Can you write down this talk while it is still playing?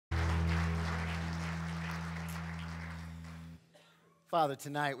Father,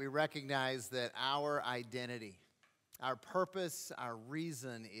 tonight we recognize that our identity, our purpose, our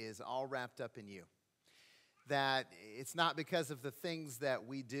reason is all wrapped up in you. That it's not because of the things that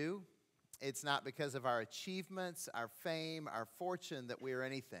we do. It's not because of our achievements, our fame, our fortune that we are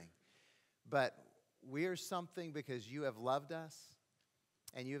anything. But we are something because you have loved us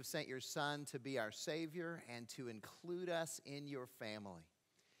and you have sent your Son to be our Savior and to include us in your family.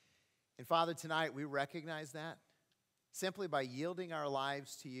 And Father, tonight we recognize that simply by yielding our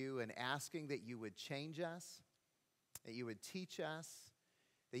lives to you and asking that you would change us, that you would teach us,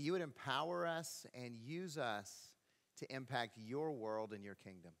 that you would empower us and use us to impact your world and your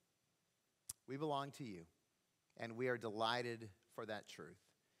kingdom. We belong to you, and we are delighted for that truth.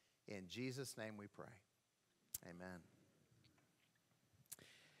 In Jesus' name we pray. Amen.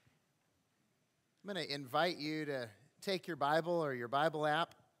 I'm going to invite you to take your Bible or your Bible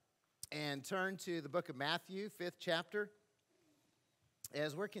app and turn to the book of Matthew, 5th chapter.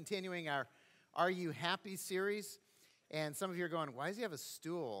 As we're continuing our Are You Happy series. And some of you are going, why does he have a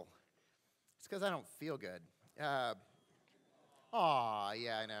stool? It's because I don't feel good. Yeah,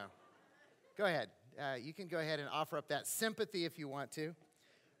 I know. Go ahead. You can go ahead and offer up that sympathy if you want to.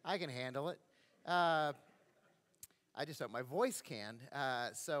 I can handle it. I just hope my voice can.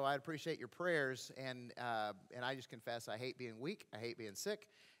 So I'd appreciate your prayers. And I just confess I hate being weak. I hate being sick.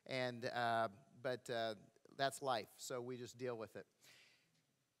 But that's life. So we just deal with it.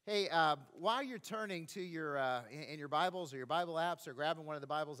 Hey, while you're turning to your in your Bibles or your Bible apps or grabbing one of the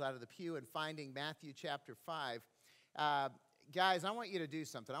Bibles out of the pew and finding Matthew chapter 5, guys, I want you to do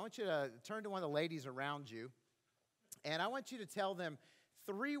something. I want you to turn to one of the ladies around you, and I want you to tell them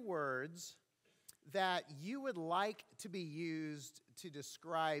 3 words that you would like to be used to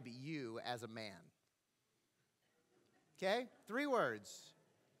describe you as a man. Okay? 3 words.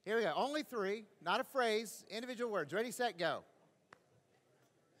 Here we go. Only 3, not a phrase, individual words. Ready, set, go.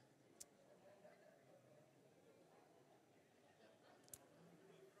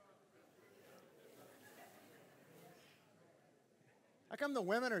 How come the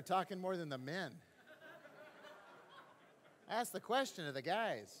women are talking more than the men? Ask the question to the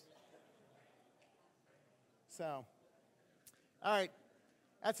guys. So, all right,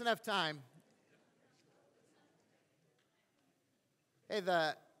 that's enough time. Hey,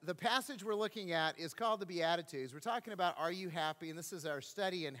 the passage we're looking at is called the Beatitudes. We're talking about are you happy? And this is our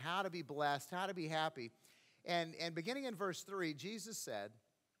study in how to be blessed, how to be happy. And beginning in verse 3, Jesus said,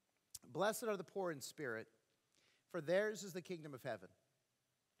 "Blessed are the poor in spirit, for theirs is the kingdom of heaven.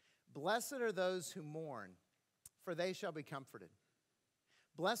 Blessed are those who mourn, for they shall be comforted.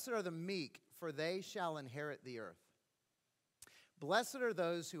 Blessed are the meek, for they shall inherit the earth. Blessed are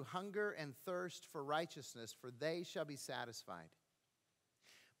those who hunger and thirst for righteousness, for they shall be satisfied.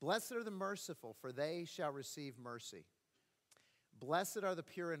 Blessed are the merciful, for they shall receive mercy. Blessed are the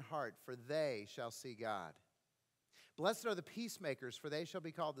pure in heart, for they shall see God. Blessed are the peacemakers, for they shall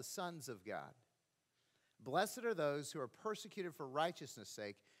be called the sons of God. Blessed are those who are persecuted for righteousness'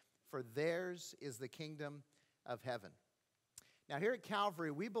 sake, for theirs is the kingdom of heaven." Now, here at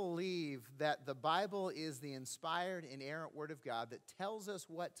Calvary, we believe that the Bible is the inspired, inerrant Word of God that tells us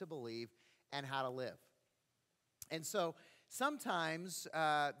what to believe and how to live. And so, sometimes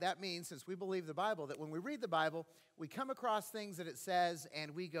that means, since we believe the Bible, that when we read the Bible, we come across things that it says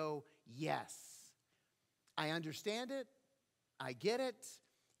and we go, yes, I understand it, I get it,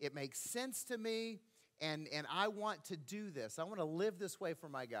 it makes sense to me, and I want to do this. I want to live this way for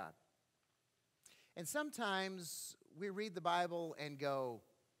my God. And sometimes we read the Bible and go,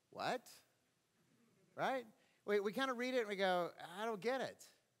 what? Right? We kind of read it and we go, I don't get it.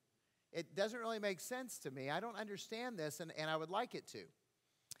 It doesn't really make sense to me. I don't understand this, and I would like it to.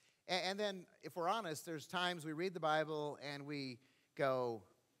 And then, if we're honest, there's times we read the Bible and we go,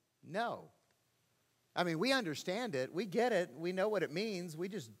 no. I mean, we understand it. We get it. We know what it means. We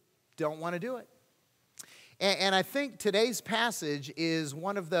just don't want to do it. And I think today's passage is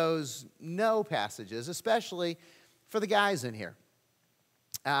one of those no passages, especially for the guys in here.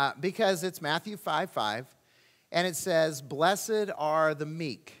 Because it's Matthew 5:5, and it says, "Blessed are the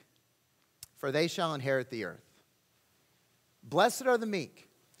meek, for they shall inherit the earth." Blessed are the meek.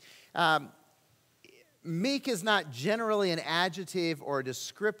 Meek is not generally an adjective or a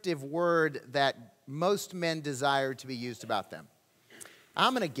descriptive word that most men desire to be used about them.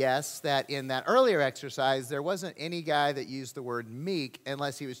 I'm going to guess that in that earlier exercise, there wasn't any guy that used the word meek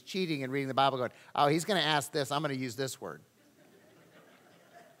unless he was cheating and reading the Bible going, oh, he's going to ask this, I'm going to use this word.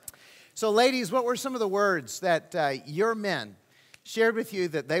 So ladies, what were some of the words that your men shared with you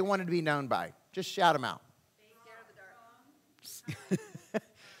that they wanted to be known by? Just shout them out.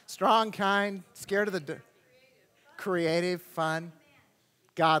 Strong, kind, scared of the dark. Creative, fun.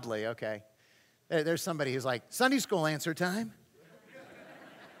 Godly, okay. There's somebody who's like, Sunday school answer time.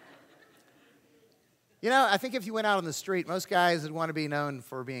 You know, I think if you went out on the street, most guys would want to be known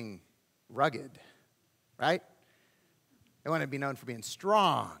for being rugged, right? They want to be known for being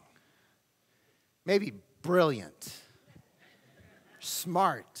strong, maybe brilliant,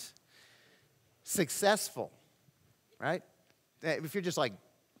 smart, successful, right? If you're just like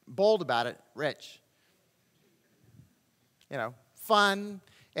bold about it, rich. You know, fun,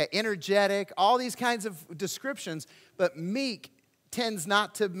 energetic, all these kinds of descriptions, but meek tends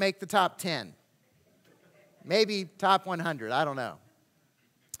not to make the top 10. Maybe top 100, I don't know.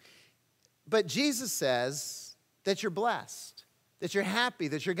 But Jesus says that you're blessed, that you're happy,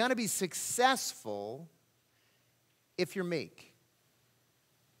 that you're going to be successful if you're meek.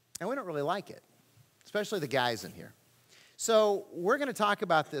 And we don't really like it, especially the guys in here. So we're going to talk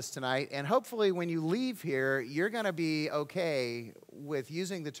about this tonight, and hopefully when you leave here, you're going to be okay with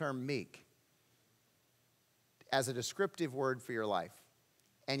using the term meek as a descriptive word for your life.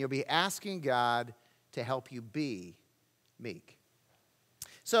 And you'll be asking God to help you be meek.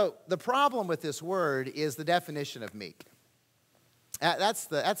 So the problem with this word is the definition of meek. That's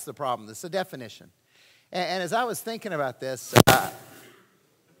the problem. It's the definition. And as I was thinking about this, I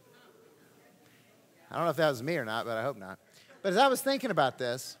don't know if that was me or not, but I hope not. But as I was thinking about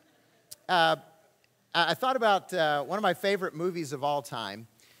this, I thought about one of my favorite movies of all time,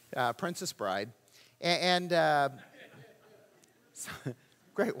 Princess Bride. And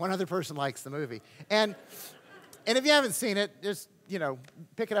great, one other person likes the movie. And if you haven't seen it, just, you know,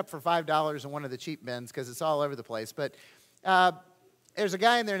 pick it up for $5 in one of the cheap bins because it's all over the place. But there's a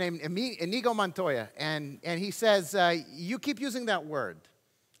guy in there named Inigo Montoya, and he says, you keep using that word.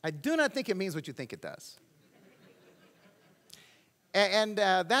 I do not think it means what you think it does. And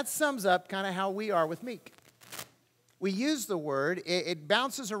that sums up kind of how we are with meek. We use the word, it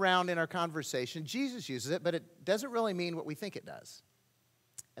bounces around in our conversation. Jesus uses it, but it doesn't really mean what we think it does.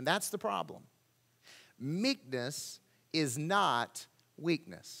 And that's the problem. Meekness is not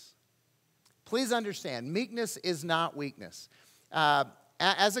weakness. Please understand, meekness is not weakness.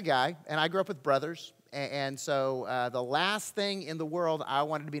 As a guy, and I grew up with brothers, and so the last thing in the world I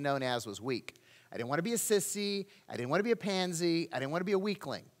wanted to be known as was weak. I didn't want to be a sissy. I didn't want to be a pansy. I didn't want to be a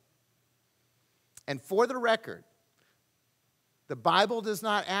weakling. And for the record, the Bible does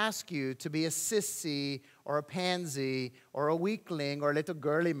not ask you to be a sissy or a pansy or a weakling or a little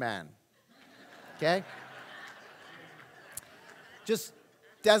girly man. Okay? Just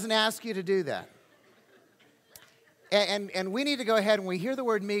doesn't ask you to do that. And we need to go ahead, when we hear the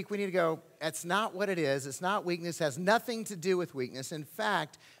word meek, we need to go, that's not what it is. It's not weakness. It has nothing to do with weakness. In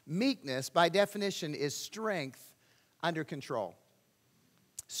fact, meekness, by definition, is strength under control.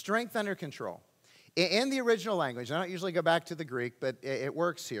 Strength under control. In the original language, I don't usually go back to the Greek, but it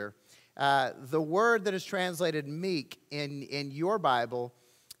works here. The word that is translated meek in your Bible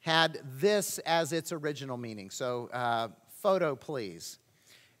had this as its original meaning. So, photo, please.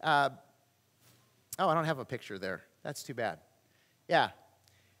 Oh, I don't have a picture there. That's too bad. Yeah.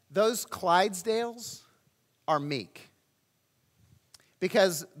 Those Clydesdales are meek.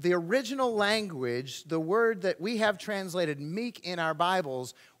 Because the original language, the word that we have translated meek in our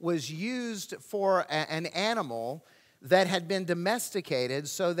Bibles, was used for an animal that had been domesticated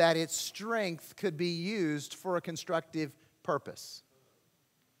so that its strength could be used for a constructive purpose.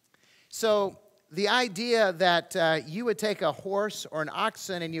 So the idea that you would take a horse or an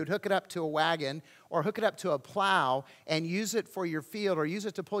oxen and you'd hook it up to a wagon or hook it up to a plow and use it for your field or use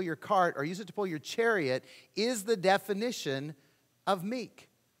it to pull your cart or use it to pull your chariot is the definition of meek.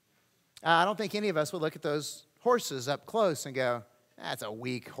 I don't think any of us would look at those horses up close and go, that's a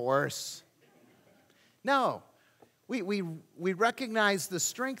weak horse. No. We recognize the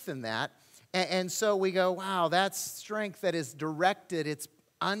strength in that, and so we go, wow, that's strength that is directed, it's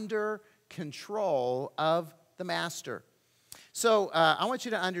under control of the master. So I want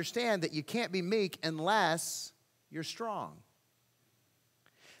you to understand that you can't be meek unless you're strong.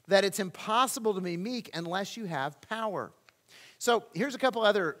 That it's impossible to be meek unless you have power. So here's a couple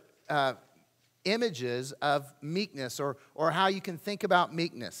other images of meekness or how you can think about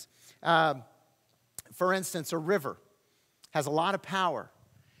meekness. For instance, a river has a lot of power.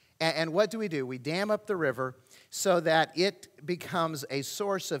 And what do? We dam up the river so that it becomes a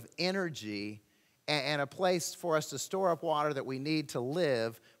source of energy and a place for us to store up water that we need to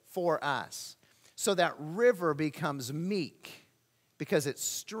live for us. So that river becomes meek because it's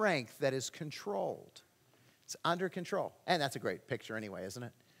strength that is controlled. It's under control. And that's a great picture anyway, isn't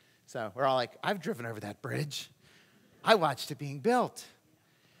it? So we're all like, I've driven over that bridge. I watched it being built.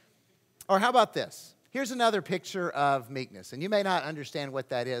 Or how about this? Here's another picture of meekness. And you may not understand what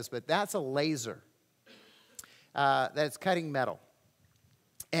that is, but that's a laser that's cutting metal.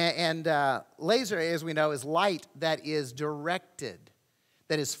 And laser, as we know, is light that is directed,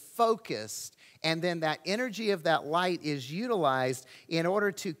 that is focused, and then that energy of that light is utilized in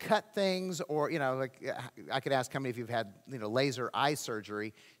order to cut things, or, like I could ask how many of you have had, laser eye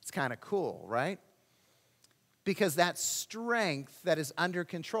surgery. It's kind of cool, right? Because that strength that is under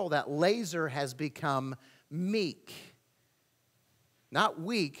control, that laser has become meek. Not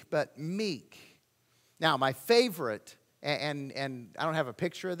weak, but meek. Now, my favorite, and I don't have a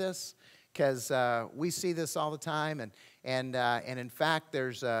picture of this because we see this all the time, and in fact,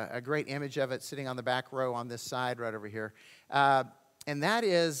 there's a great image of it sitting on the back row on this side right over here, and that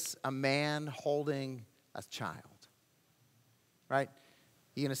is a man holding a child, right?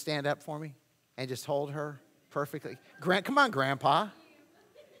 You gonna stand up for me and just hold her perfectly? Come on, Grandpa,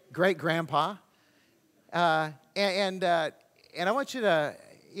 great Grandpa, and I want you to.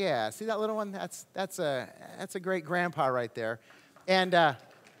 Yeah, see that little one? That's a great grandpa right there. And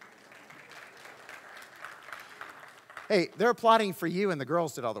hey, they're applauding for you, and the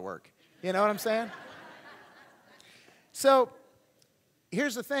girls did all the work. You know what I'm saying? So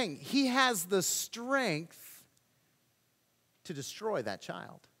here's the thing. He has the strength to destroy that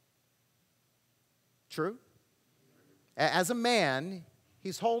child. True? As a man,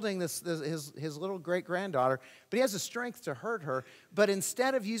 he's holding his little great-granddaughter, but he has the strength to hurt her. But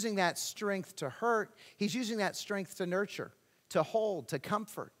instead of using that strength to hurt, he's using that strength to nurture, to hold, to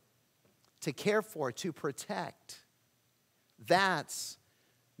comfort, to care for, to protect. That's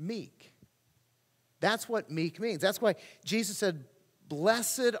meek. That's what meek means. That's why Jesus said,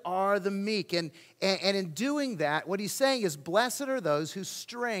 blessed are the meek. And in doing that, what he's saying is, blessed are those whose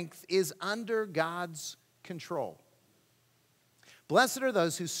strength is under God's control. Blessed are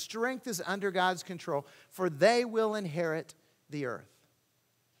those whose strength is under God's control, for they will inherit the earth.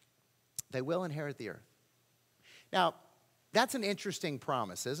 They will inherit the earth. Now, that's an interesting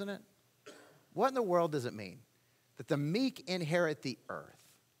promise, isn't it? What in the world does it mean? That the meek inherit the earth.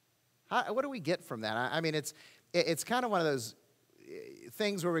 What do we get from that? I mean, it's kind of one of those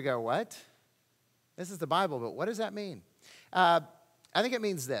things where we go, what? This is the Bible, but what does that mean? I think it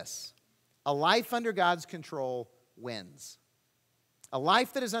means this. A life under God's control wins. A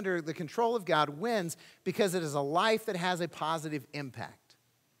life that is under the control of God wins because it is a life that has a positive impact.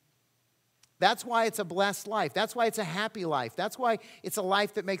 That's why it's a blessed life. That's why it's a happy life. That's why it's a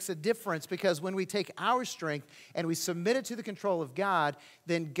life that makes a difference, because when we take our strength and we submit it to the control of God,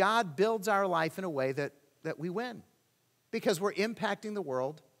 then God builds our life in a way that we win, because we're impacting the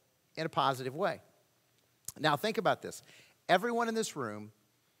world in a positive way. Now think about this. Everyone in this room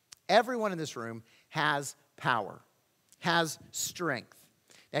has power, has strength.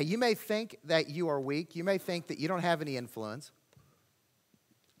 Now, you may think that you are weak. You may think that you don't have any influence.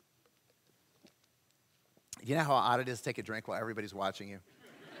 You know how odd it is to take a drink while everybody's watching you?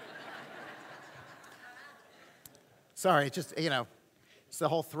 Sorry, it's just, it's the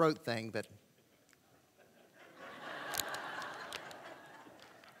whole throat thing, but...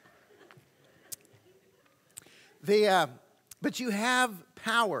 But you have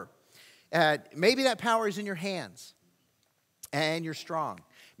power. Maybe that power is in your hands, and you're strong.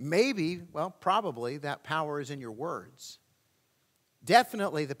 Maybe, probably, that power is in your words.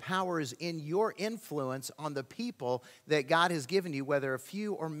 Definitely the power is in your influence on the people that God has given you, whether a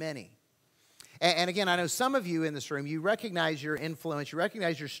few or many. And again, I know some of you in this room, you recognize your influence, you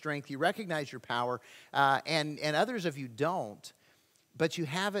recognize your strength, you recognize your power, and others of you don't, but you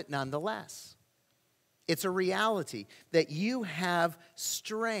have it nonetheless. It's a reality that you have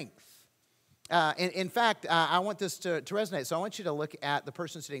strength. In fact, I want this to resonate. So I want you to look at the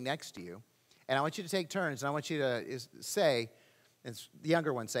person sitting next to you, and I want you to take turns, and I want you to say, the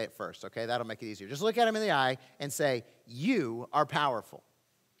younger one, say it first, okay? That'll make it easier. Just look at him in the eye and say, you are powerful.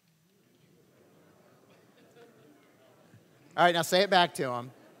 All right, now say it back to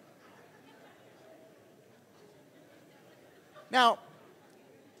him. Now,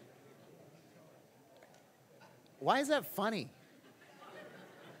 why is that funny?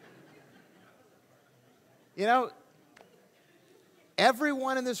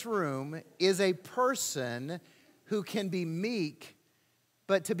 Everyone in this room is a person who can be meek,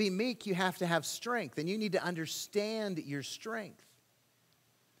 but to be meek, you have to have strength, and you need to understand your strength.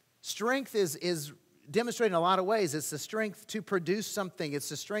 Strength is demonstrated in a lot of ways. It's the strength to produce something. It's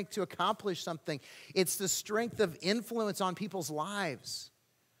the strength to accomplish something. It's the strength of influence on people's lives.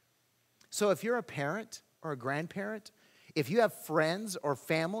 So if you're a parent or a grandparent, if you have friends or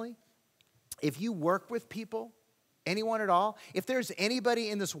family, if you work with people, Anyone at all? If there's anybody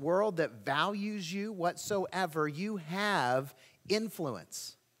in this world that values you whatsoever, you have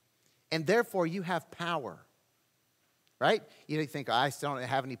influence. And therefore, you have power. Right? You think, I still don't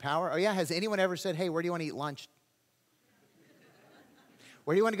have any power. Oh, yeah, has anyone ever said, hey, where do you want to eat lunch?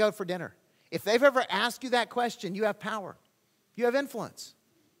 Where do you want to go for dinner? If they've ever asked you that question, you have power. You have influence.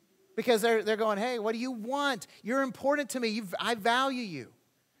 Because they're going, hey, what do you want? You're important to me. I value you.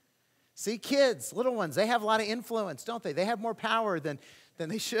 See, kids, little ones, they have a lot of influence, don't they? They have more power than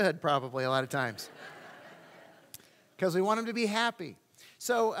they should probably a lot of times. Because we want them to be happy.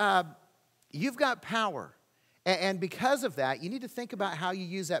 So you've got power. And because of that, you need to think about how you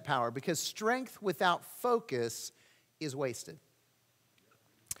use that power. Because strength without focus is wasted.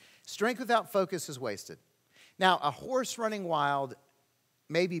 Strength without focus is wasted. Now, a horse running wild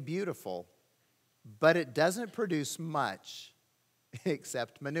may be beautiful, but it doesn't produce much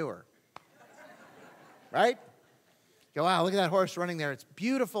except manure. Right? Go, wow, look at that horse running there. It's a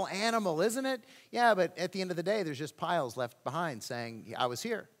beautiful animal, isn't it? Yeah, but at the end of the day, there's just piles left behind saying, I was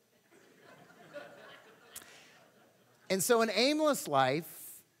here. And so an aimless life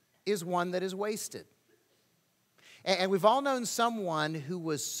is one that is wasted. And we've all known someone who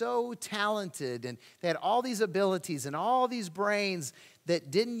was so talented and they had all these abilities and all these brains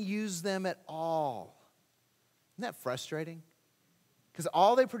that didn't use them at all. Isn't that frustrating? Because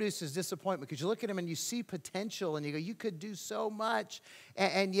all they produce is disappointment. Because you look at them and you see potential and you go, you could do so much.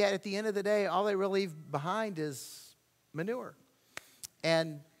 And yet at the end of the day, all they really leave behind is manure.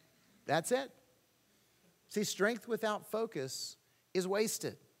 And that's it. See, strength without focus is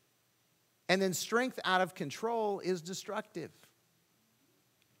wasted. And then strength out of control is destructive.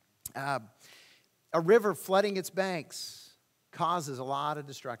 A river flooding its banks causes a lot of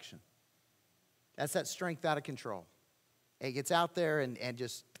destruction. That's that strength out of control. It gets out there and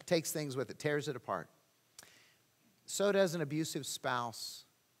just takes things with it, tears it apart. So does an abusive spouse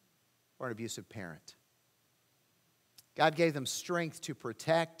or an abusive parent. God gave them strength to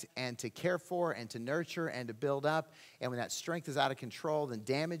protect and to care for and to nurture and to build up. And when that strength is out of control, then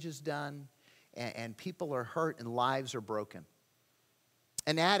damage is done and people are hurt and lives are broken.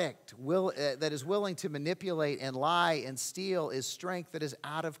 An addict that is willing to manipulate and lie and steal is strength that is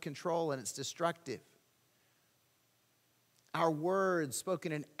out of control and it's destructive. Our words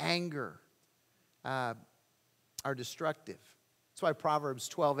spoken in anger are destructive. That's why Proverbs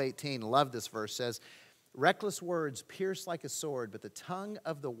 12:18, love this verse, says, reckless words pierce like a sword, but the tongue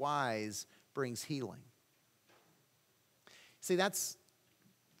of the wise brings healing. See, that's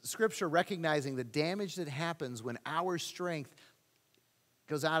Scripture recognizing the damage that happens when our strength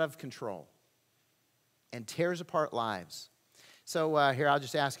goes out of control and tears apart lives. So here, I'll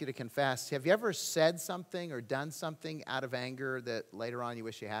just ask you to confess. Have you ever said something or done something out of anger that later on you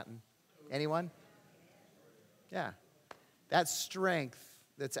wish you hadn't? Anyone? Yeah. That's strength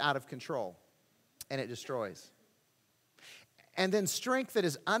that's out of control, and it destroys. And then strength that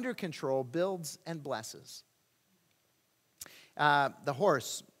is under control builds and blesses. The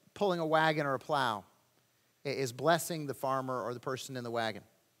horse pulling a wagon or a plow is blessing the farmer or the person in the wagon.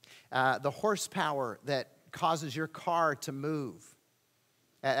 The horsepower that causes your car to move,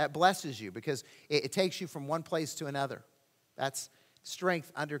 that blesses you because it takes you from one place to another. That's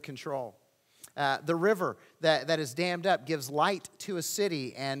strength under control. The river that is dammed up gives light to a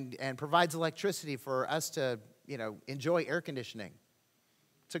city and provides electricity for us to, enjoy air conditioning.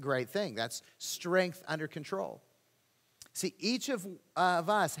 It's a great thing. That's strength under control. See, each of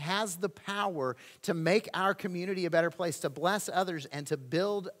us has the power to make our community a better place, to bless others, and to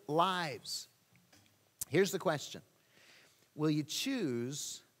build lives. Here's the question. Will you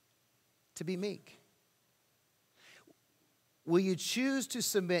choose to be meek? Will you choose to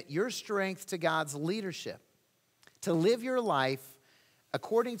submit your strength to God's leadership, to live your life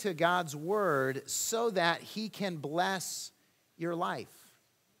according to God's word so that He can bless your life?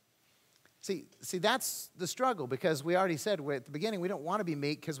 See, that's the struggle, because we already said at the beginning we don't want to be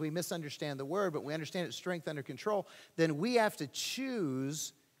meek because we misunderstand the word, but we understand it's strength under control. Then we have to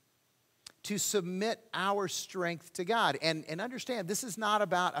choose to submit our strength to God. And understand, this is not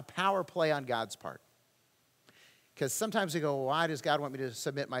about a power play on God's part. Because sometimes we go, well, why does God want me to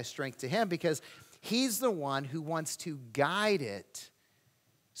submit my strength to Him? Because He's the one who wants to guide it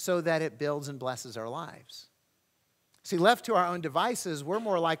so that it builds and blesses our lives. See, left to our own devices, we're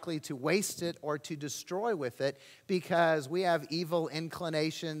more likely to waste it or to destroy with it because we have evil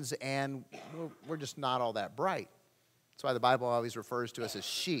inclinations and we're just not all that bright. That's why the Bible always refers to us as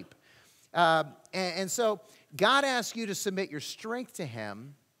sheep. And so God asks you to submit your strength to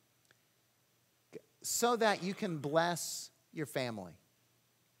Him so that you can bless your family.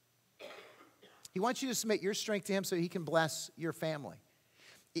 He wants you to submit your strength to him so he can bless your family.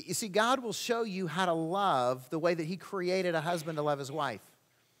 You see, God will show you how to love the way that he created a husband to love his wife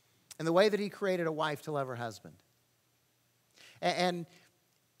and the way that he created a wife to love her husband. And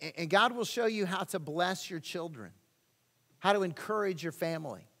God will show you how to bless your children, how to encourage your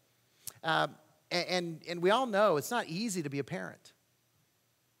family. And we all know it's not easy to be a parent.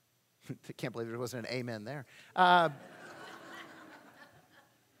 I can't believe there wasn't an amen there.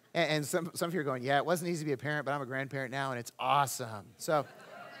 And some of you are going, yeah, it wasn't easy to be a parent, but I'm a grandparent now, and it's awesome. So,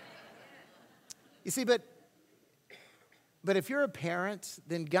 you see, but if you're a parent,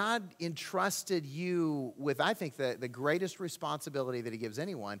 then God entrusted you with, I think, the greatest responsibility that he gives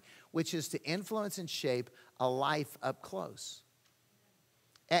anyone, which is to influence and shape a life up close.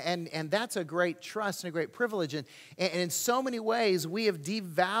 And that's a great trust and a great privilege. And in so many ways, we have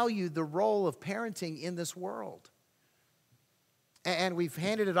devalued the role of parenting in this world. And we've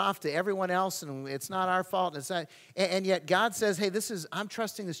handed it off to everyone else, and it's not our fault. And, and yet God says, hey, I'm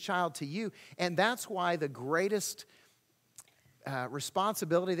trusting this child to you. And that's why the greatest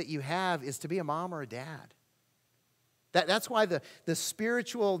responsibility that you have is to be a mom or a dad. That's why the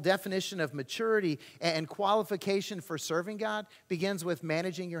spiritual definition of maturity and qualification for serving God begins with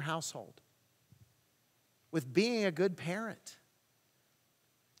managing your household, with being a good parent.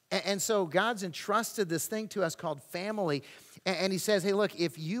 And so God's entrusted this thing to us called family. And he says, hey, look,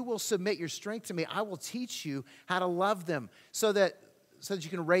 if you will submit your strength to me, I will teach you how to love them so that you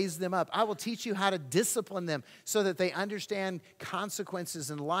can raise them up. I will teach you how to discipline them so that they understand consequences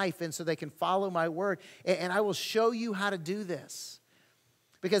in life and so they can follow my word. And I will show you how to do this.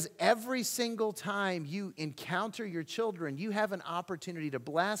 Because every single time you encounter your children, you have an opportunity to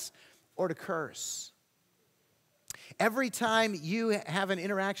bless or to curse. Every time you have an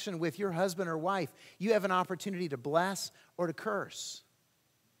interaction with your husband or wife, you have an opportunity to bless or to curse.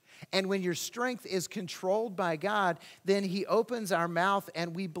 And when your strength is controlled by God, then he opens our mouth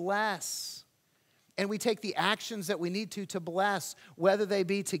and we bless. And we take the actions that we need to bless, whether they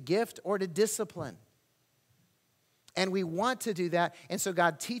be to gift or to discipline. And we want to do that. And so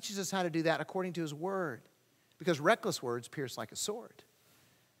God teaches us how to do that according to his word. Because reckless words pierce like a sword.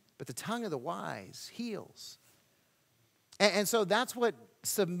 But the tongue of the wise heals. And so that's what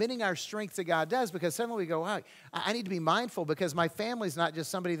submitting our strength to God does, because suddenly we go, wow, I need to be mindful because my family is not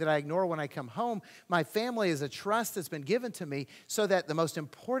just somebody that I ignore when I come home. My family is a trust that's been given to me so that the most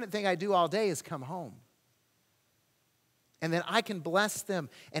important thing I do all day is come home. And then I can bless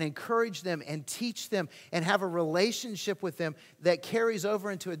them and encourage them and teach them and have a relationship with them that carries over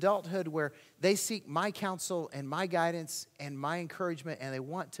into adulthood where they seek my counsel and my guidance and my encouragement and they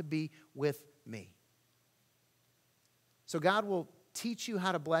want to be with me. So God will teach you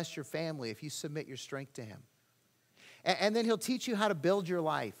how to bless your family if you submit your strength to him. And then he'll teach you how to build your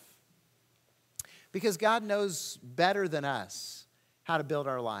life. Because God knows better than us how to build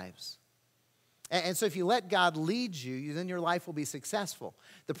our lives. And so if you let God lead you, then your life will be successful.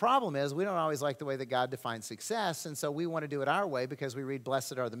 The problem is we don't always like the way that God defines success, and so we want to do it our way because we read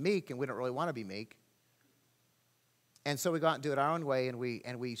blessed are the meek, and we don't really want to be meek. And so we go out and do it our own way, and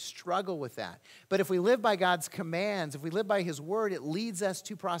we struggle with that. But if we live by God's commands, if we live by his word, it leads us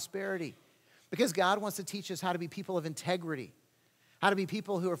to prosperity. Because God wants to teach us how to be people of integrity, how to be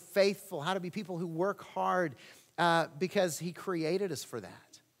people who are faithful, how to be people who work hard, because he created us for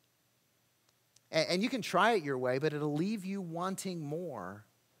that. And you can try it your way, but it'll leave you wanting more.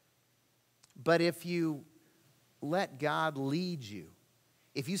 But if you let God lead you,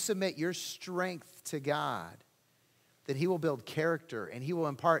 if you submit your strength to God, then he will build character and he will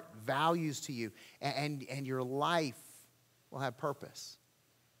impart values to you, and your life will have purpose.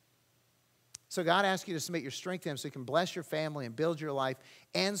 So God asks you to submit your strength to him so you can bless your family and build your life,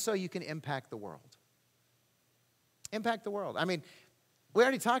 and so you can impact the world. Impact the world. I mean, we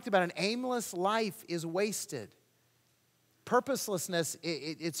already talked about an aimless life is wasted. Purposelessness,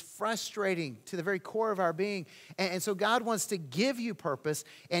 it's frustrating to the very core of our being. And so God wants to give you purpose,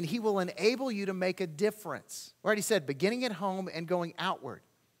 and he will enable you to make a difference. We already said beginning at home and going outward.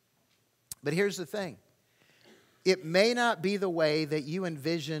 But here's the thing. It may not be the way that you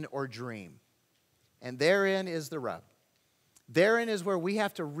envision or dream. And therein is the rub. Therein is where we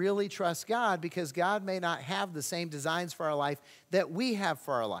have to really trust God, because God may not have the same designs for our life that we have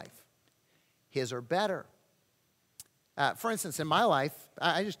for our life. His are better. For instance, in my life,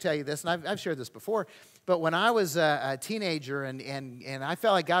 I just tell you this, and I've shared this before, but when I was a teenager and I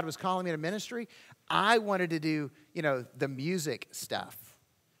felt like God was calling me to ministry, I wanted to do, the music stuff.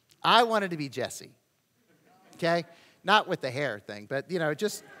 I wanted to be Jesse, okay? Not with the hair thing, but,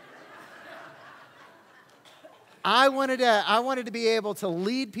 just... I wanted to be able to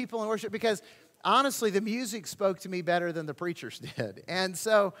lead people in worship, because honestly, the music spoke to me better than the preachers did. And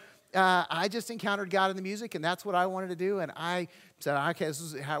so I just encountered God in the music, and that's what I wanted to do. And I said, okay, this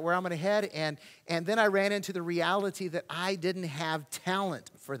is where I'm going to head. And then I ran into the reality that I didn't have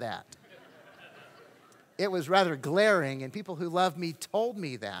talent for that. It was rather glaring, and people who loved me told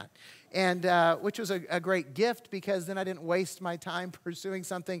me that. And which was a great gift, because then I didn't waste my time pursuing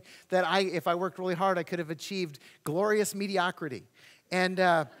something that if I worked really hard, I could have achieved glorious mediocrity. And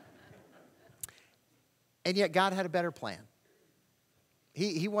yet God had a better plan.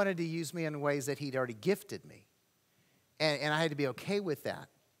 He wanted to use me in ways that he'd already gifted me. And I had to be okay with that.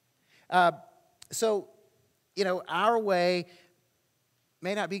 So, our way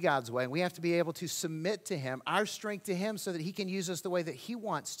may not be God's way, and we have to be able to submit to him, our strength to him, so that he can use us the way that he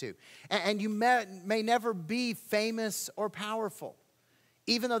wants to. And you may never be famous or powerful,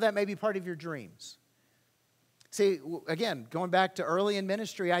 even though that may be part of your dreams. See, again, going back to early in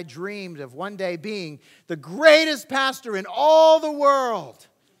ministry, I dreamed of one day being the greatest pastor in all the world.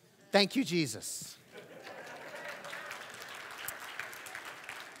 Thank you, Jesus.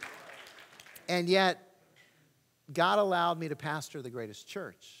 And yet, God allowed me to pastor the greatest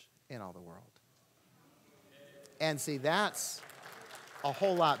church in all the world. And see, that's a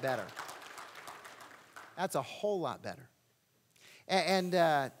whole lot better. That's a whole lot better.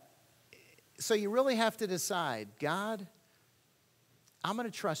 So you really have to decide, God, I'm going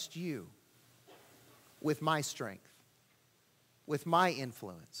to trust you with my strength, with my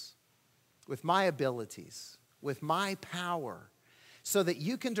influence, with my abilities, with my power, so that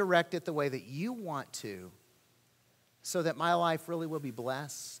you can direct it the way that you want to, so that my life really will be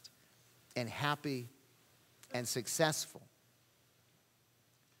blessed and happy and successful.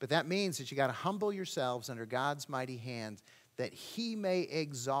 But that means that you got to humble yourselves under God's mighty hand, that he may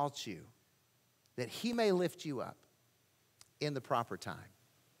exalt you, that he may lift you up in the proper time.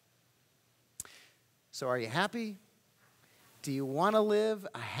 So are you happy? Do you want to live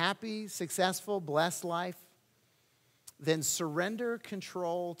a happy, successful, blessed life? Then surrender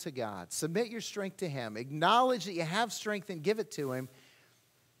control to God. Submit your strength to him. Acknowledge that you have strength and give it to him,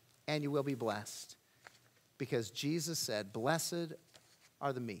 and you will be blessed. Because Jesus said, blessed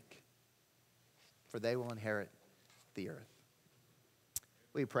are the meek, for they will inherit the earth.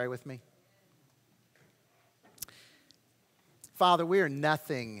 Will you pray with me? Father, we are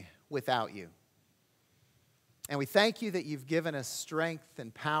nothing without you. And we thank you that you've given us strength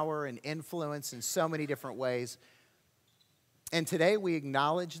and power and influence in so many different ways. And today we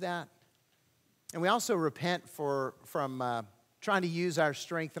acknowledge that. And we also repent from trying to use our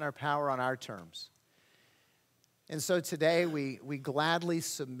strength and our power on our terms. And so today we gladly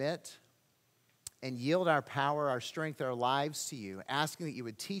submit and yield our power, our strength, our lives to you, asking that you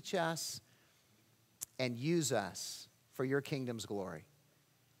would teach us and use us for your kingdom's glory,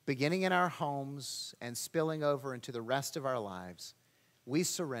 beginning in our homes and spilling over into the rest of our lives. We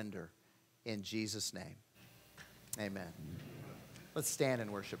surrender in Jesus' name. Amen. Let's stand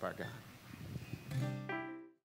and worship our God.